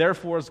here.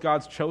 Therefore, as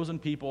God's chosen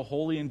people,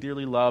 holy and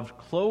dearly loved,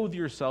 clothe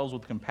yourselves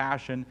with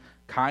compassion,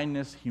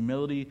 kindness,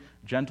 humility,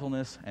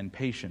 gentleness, and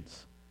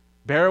patience.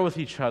 Bear with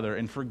each other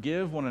and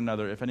forgive one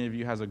another if any of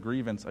you has a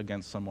grievance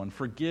against someone.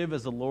 Forgive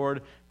as the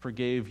Lord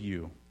forgave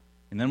you.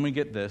 And then we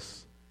get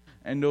this.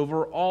 And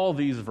over all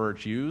these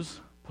virtues,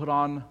 put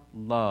on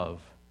love,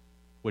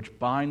 which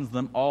binds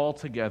them all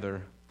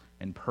together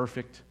in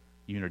perfect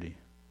unity.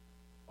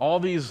 All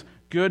these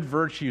good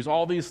virtues,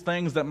 all these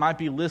things that might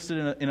be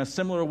listed in a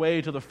similar way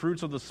to the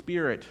fruits of the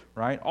Spirit,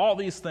 right? All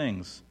these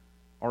things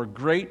are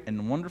great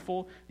and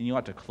wonderful, and you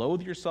ought to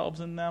clothe yourselves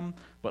in them,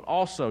 but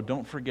also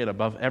don't forget,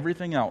 above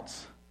everything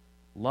else,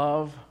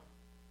 love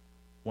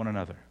one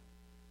another.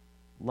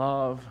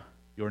 Love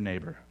your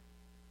neighbor.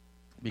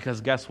 Because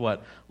guess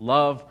what?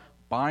 Love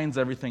binds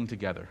everything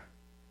together.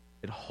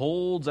 It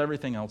holds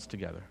everything else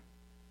together.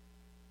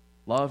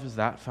 Love is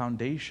that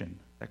foundation,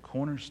 that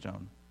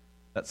cornerstone,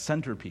 that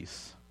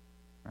centerpiece,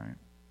 right?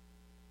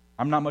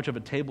 I'm not much of a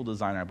table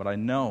designer, but I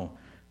know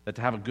that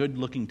to have a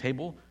good-looking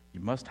table, you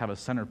must have a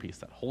centerpiece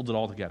that holds it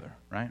all together,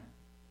 right?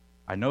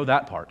 I know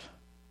that part.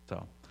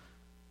 So,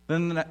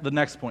 then the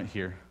next point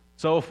here.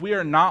 So if we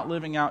are not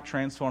living out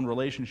transformed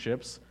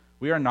relationships,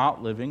 we are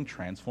not living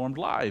transformed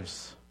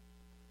lives.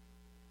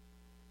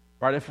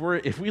 Right?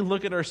 If we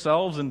look at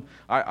ourselves, and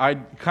I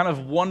kind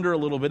of wonder a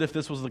little bit if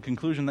this was the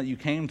conclusion that you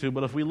came to,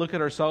 but if we look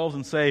at ourselves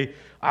and say,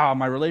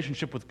 my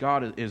relationship with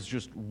God is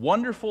just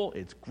wonderful,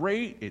 it's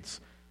great,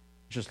 it's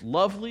just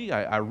lovely,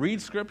 I read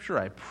Scripture,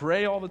 I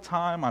pray all the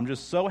time, I'm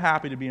just so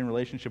happy to be in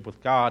relationship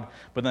with God,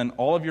 but then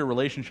all of your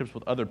relationships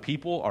with other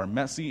people are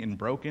messy and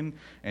broken,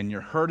 and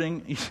you're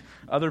hurting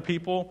other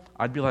people,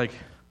 I'd be like,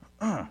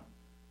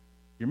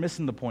 you're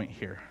missing the point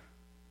here.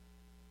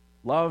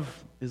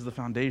 Love is the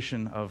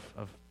foundation of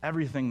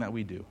everything that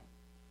we do.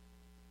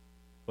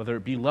 Whether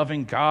it be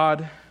loving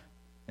God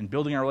and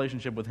building our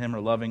relationship with Him, or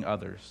loving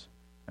others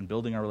and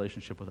building our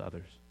relationship with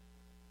others.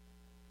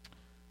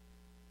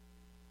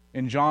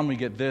 In John, we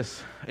get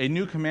this: a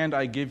new command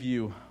I give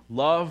you,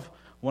 love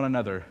one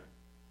another.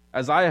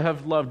 As I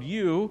have loved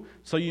you,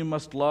 so you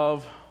must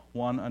love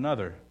one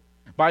another.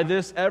 By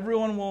this,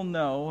 everyone will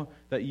know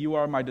that you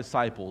are my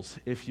disciples,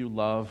 if you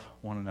love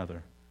one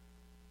another.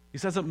 He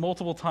says it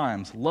multiple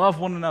times. Love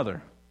one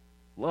another.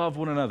 Love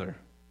one another.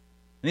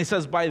 And he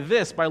says, by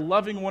this, by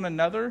loving one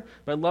another,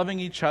 by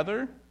loving each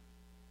other,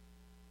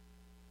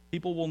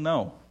 people will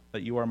know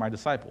that you are my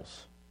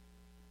disciples.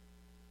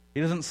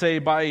 He doesn't say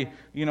by,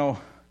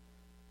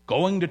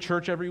 going to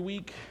church every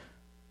week,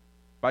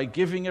 by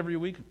giving every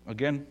week.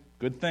 Again,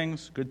 good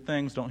things,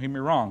 don't hear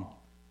me wrong.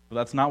 But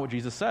that's not what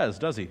Jesus says,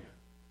 does he?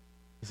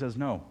 He says,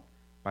 no,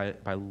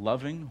 by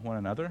loving one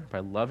another, by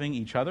loving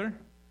each other,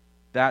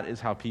 that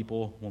is how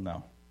people will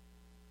know.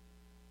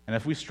 And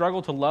if we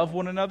struggle to love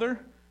one another,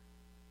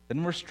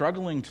 then we're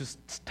struggling to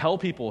tell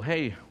people,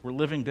 hey, we're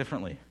living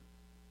differently.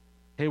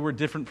 Hey, we're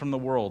different from the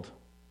world.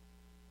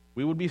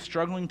 We would be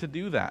struggling to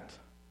do that.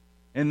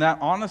 And that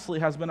honestly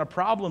has been a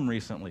problem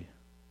recently.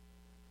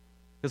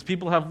 Because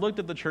people have looked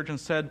at the church and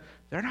said,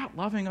 they're not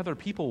loving other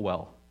people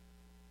well.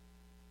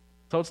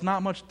 So it's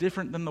not much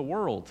different than the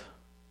world,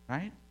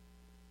 right?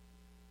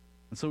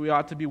 And so we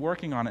ought to be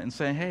working on it and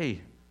saying,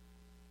 hey,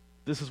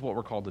 this is what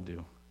we're called to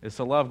do, is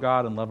to love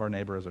God and love our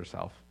neighbor as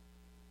ourselves.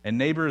 And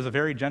neighbor is a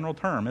very general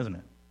term, isn't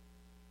it?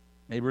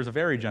 Neighbor is a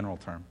very general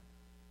term.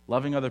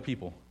 Loving other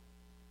people.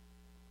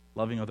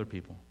 Loving other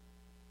people.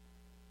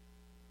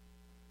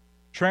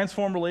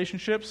 Transformed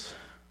relationships,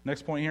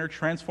 next point here,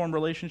 transformed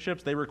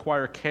relationships, they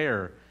require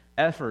care,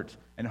 effort,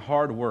 and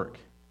hard work.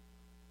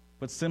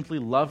 But simply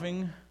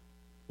loving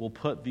will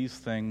put these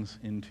things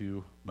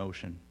into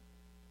motion.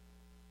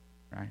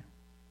 Right?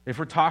 If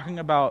we're talking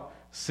about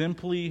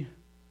simply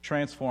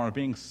transformed,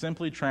 being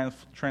simply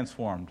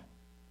transformed,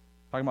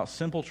 talking about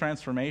simple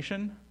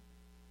transformation,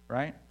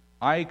 right?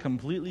 I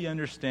completely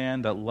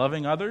understand that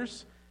loving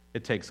others,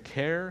 it takes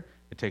care,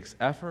 it takes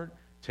effort,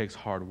 it takes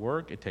hard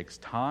work, it takes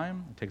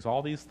time, it takes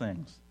all these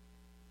things.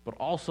 But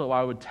also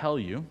I would tell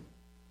you,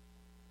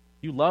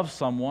 you love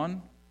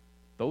someone,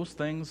 those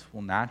things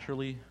will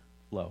naturally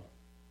flow,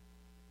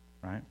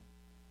 right?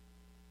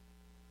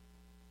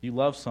 You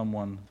love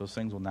someone, those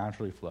things will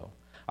naturally flow.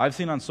 I've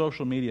seen on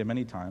social media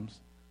many times,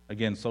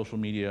 again, social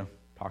media,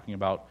 talking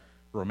about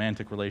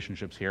romantic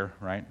relationships here,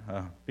 right?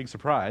 Big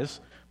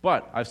surprise.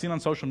 But I've seen on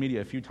social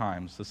media a few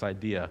times this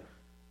idea.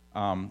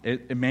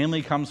 It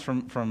mainly comes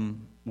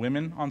from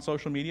women on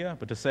social media,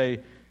 but to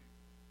say,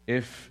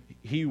 if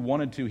he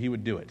wanted to, he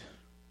would do it,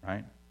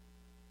 right?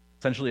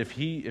 Essentially, if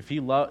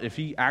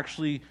he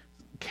actually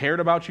cared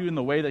about you in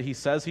the way that he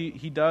says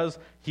he does,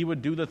 he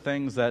would do the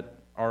things that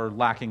are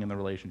lacking in the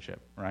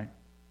relationship, right?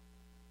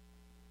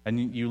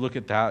 And you look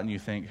at that and you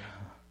think,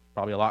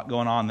 probably a lot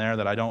going on there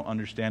that I don't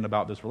understand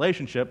about this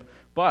relationship,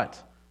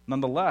 but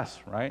nonetheless,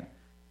 right?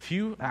 If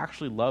you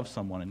actually love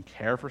someone and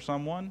care for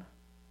someone,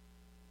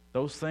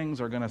 those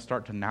things are going to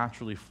start to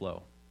naturally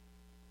flow.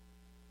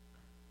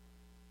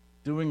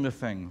 doing the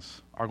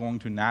things are going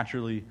to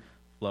naturally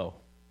flow.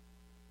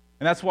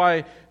 And that's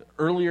why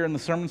earlier in the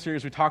sermon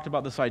series we talked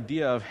about this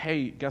idea of,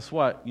 hey, guess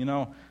what?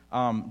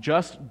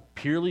 Just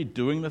purely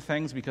doing the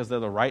things because they're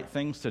the right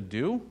things to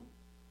do,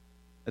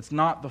 it's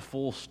not the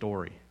full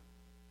story.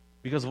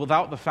 Because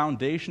without the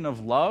foundation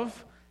of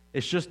love,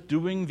 it's just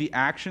doing the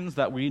actions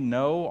that we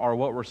know are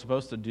what we're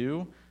supposed to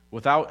do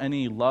without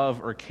any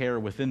love or care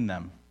within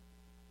them.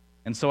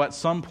 And so at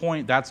some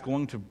point, that's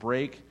going to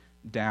break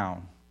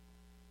down.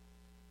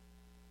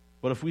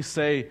 But if we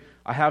say,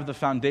 I have the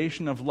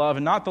foundation of love,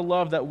 and not the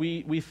love that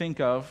we think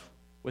of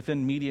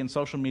within media and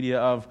social media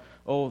of,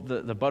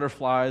 the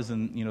butterflies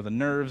and the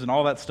nerves and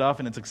all that stuff,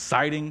 and it's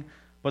exciting,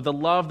 but the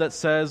love that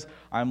says,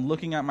 I'm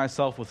looking at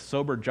myself with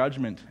sober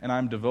judgment, and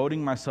I'm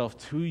devoting myself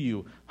to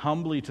you,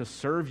 humbly to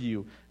serve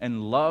you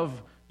and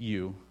love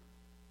you.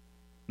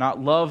 Not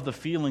love the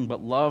feeling,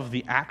 but love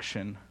the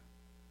action.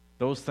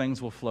 Those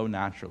things will flow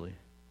naturally,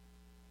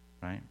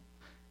 right?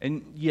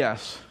 And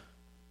yes,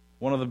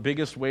 one of the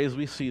biggest ways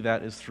we see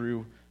that is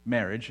through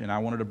marriage, and I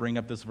wanted to bring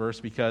up this verse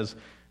because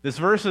these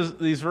verses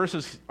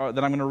that I'm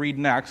going to read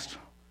next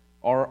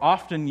are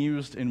often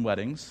used in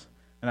weddings,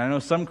 and I know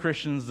some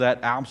Christians that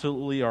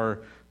absolutely are,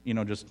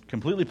 just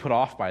completely put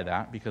off by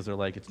that because they're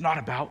like, it's not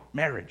about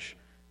marriage,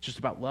 it's just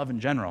about love in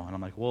general. And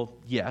I'm like, well,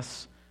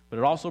 yes, but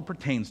it also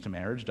pertains to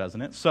marriage,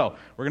 doesn't it? So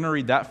we're going to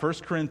read that, 1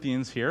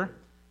 Corinthians here.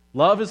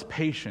 Love is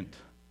patient,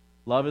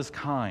 love is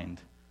kind,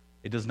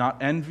 it does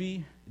not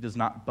envy, it does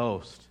not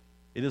boast,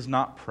 it is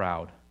not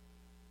proud.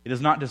 It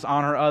does not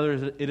dishonor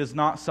others. It is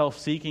not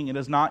self-seeking. It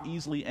is not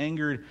easily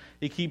angered.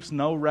 It keeps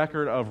no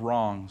record of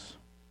wrongs.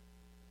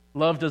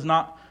 Love does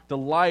not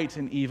delight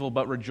in evil,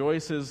 but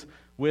rejoices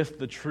with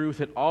the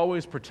truth. It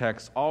always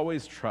protects,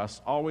 always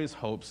trusts, always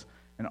hopes,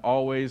 and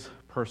always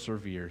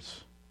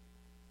perseveres.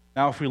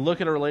 Now, if we look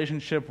at a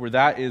relationship where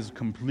that is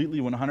completely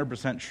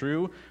 100%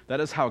 true, that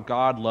is how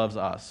God loves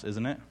us,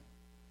 isn't it?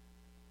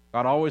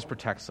 God always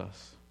protects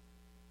us.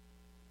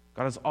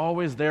 God is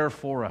always there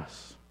for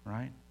us,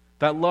 right?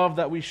 That love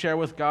that we share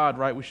with God,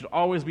 right? We should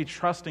always be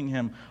trusting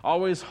Him,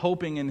 always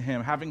hoping in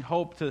Him, having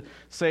hope to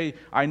say,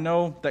 I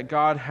know that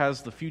God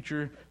has the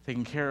future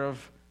taken care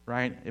of,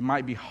 right? It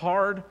might be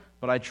hard,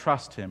 but I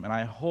trust Him and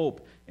I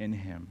hope in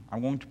Him.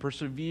 I'm going to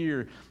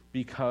persevere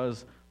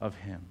because of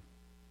Him.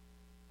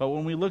 But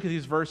when we look at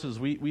these verses,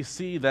 we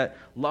see that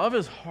love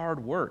is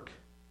hard work.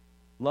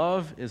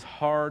 Love is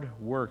hard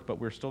work, but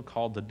we're still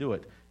called to do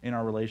it in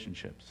our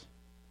relationships.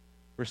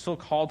 We're still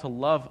called to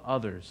love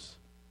others.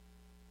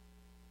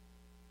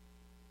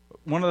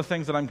 One of the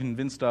things that I'm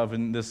convinced of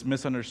in this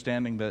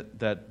misunderstanding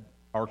that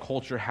our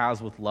culture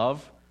has with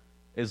love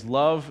is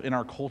love in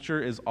our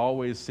culture is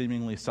always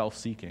seemingly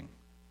self-seeking.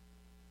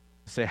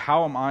 Say,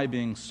 how am I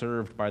being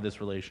served by this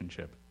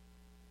relationship?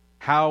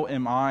 How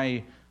am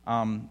I,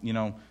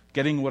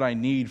 getting what I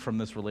need from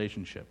this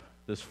relationship,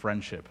 this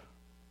friendship?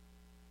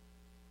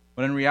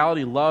 But in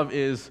reality, love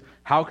is,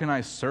 how can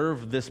I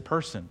serve this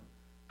person?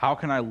 How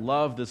can I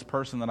love this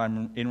person that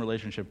I'm in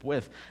relationship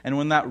with? And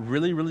when that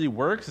really, really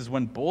works is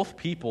when both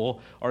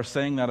people are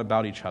saying that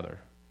about each other.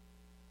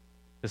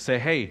 To say,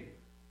 hey,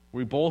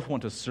 we both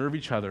want to serve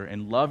each other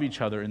and love each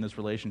other in this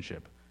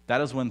relationship.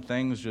 That is when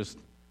things just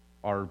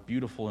are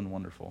beautiful and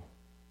wonderful.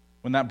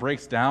 When that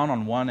breaks down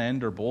on one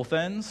end or both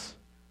ends,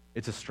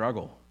 it's a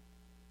struggle.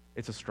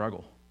 It's a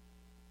struggle.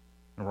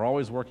 And we're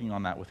always working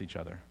on that with each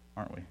other,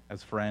 aren't we?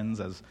 As friends,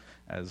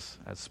 as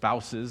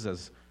spouses,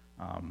 as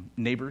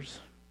neighbors,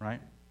 right?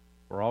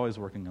 We're always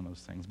working on those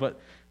things. But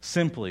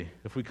simply,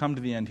 if we come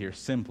to the end here,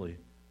 simply,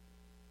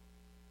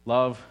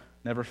 love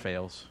never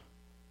fails.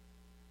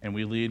 And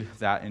we lead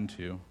that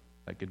into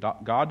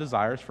that God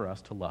desires for us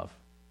to love.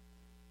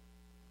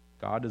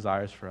 God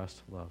desires for us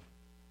to love.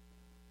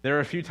 There are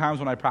a few times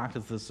when I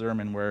practiced this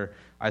sermon where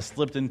I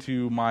slipped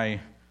into my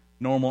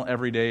normal,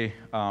 everyday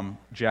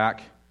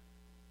Jack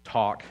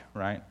talk,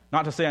 right?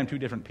 Not to say I'm two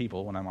different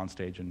people when I'm on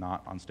stage and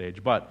not on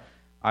stage, but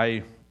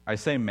I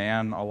say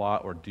man a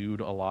lot or dude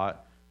a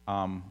lot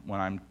when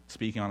I'm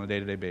speaking on a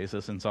day-to-day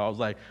basis. And so I was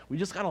like, we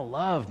just got to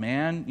love,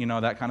 man,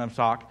 that kind of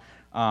talk.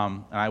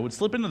 And I would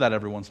slip into that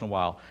every once in a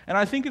while. And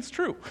I think it's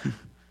true.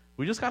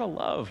 We just got to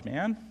love,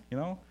 man. We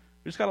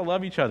just got to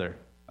love each other.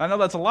 I know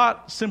that's a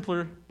lot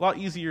simpler, a lot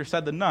easier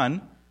said than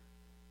done,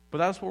 but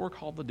that's what we're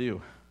called to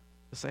do.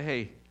 To say,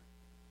 hey,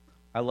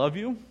 I love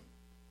you.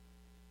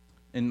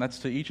 And that's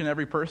to each and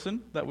every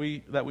person that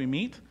we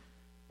meet.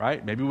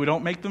 Right? Maybe we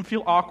don't make them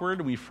feel awkward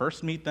when we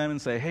first meet them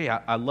and say, hey,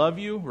 I love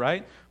you,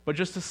 right? But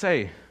just to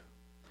say,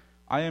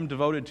 I am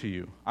devoted to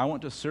you. I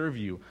want to serve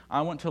you.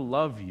 I want to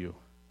love you.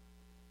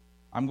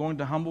 I'm going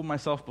to humble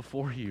myself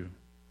before you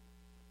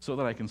so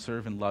that I can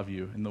serve and love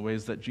you in the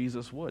ways that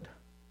Jesus would.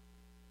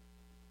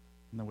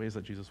 In the ways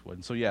that Jesus would.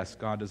 And so yes,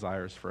 God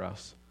desires for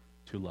us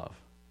to love.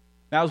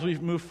 Now as we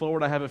move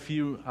forward, I have a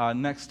few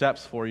next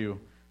steps for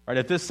you. Right?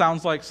 If this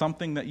sounds like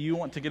something that you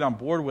want to get on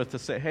board with, to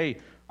say, hey,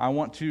 I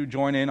want to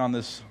join in on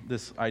this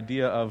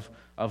idea of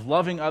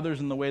loving others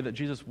in the way that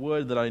Jesus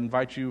would, that I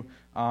invite you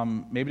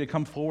maybe to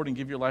come forward and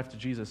give your life to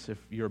Jesus if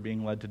you're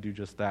being led to do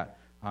just that.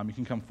 you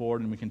can come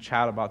forward and we can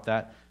chat about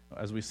that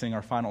as we sing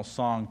our final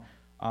song.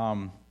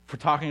 For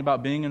talking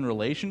about being in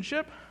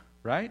relationship,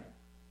 right?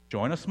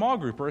 Join a small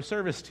group or a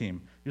service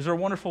team. These are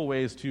wonderful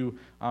ways to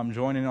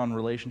join in on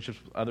relationships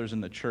with others in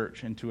the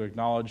church and to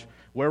acknowledge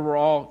where we're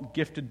all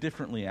gifted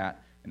differently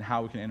at and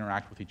how we can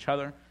interact with each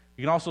other.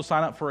 You can also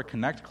sign up for a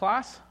Connect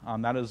class.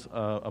 That is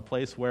a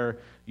place where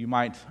you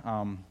might,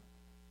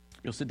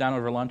 you'll sit down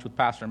over lunch with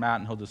Pastor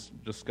Matt and he'll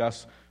just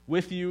discuss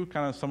with you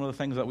kind of some of the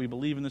things that we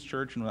believe in this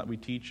church and that we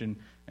teach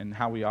and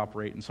how we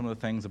operate and some of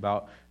the things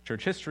about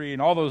church history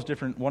and all those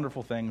different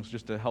wonderful things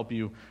just to help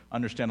you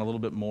understand a little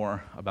bit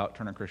more about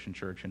Turner Christian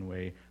Church and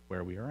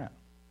where we are at.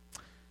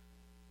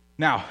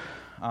 Now,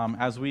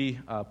 as we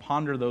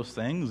ponder those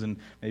things and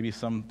maybe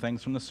some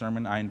things from the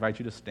sermon, I invite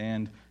you to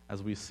stand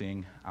as we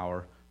sing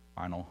our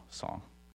final song.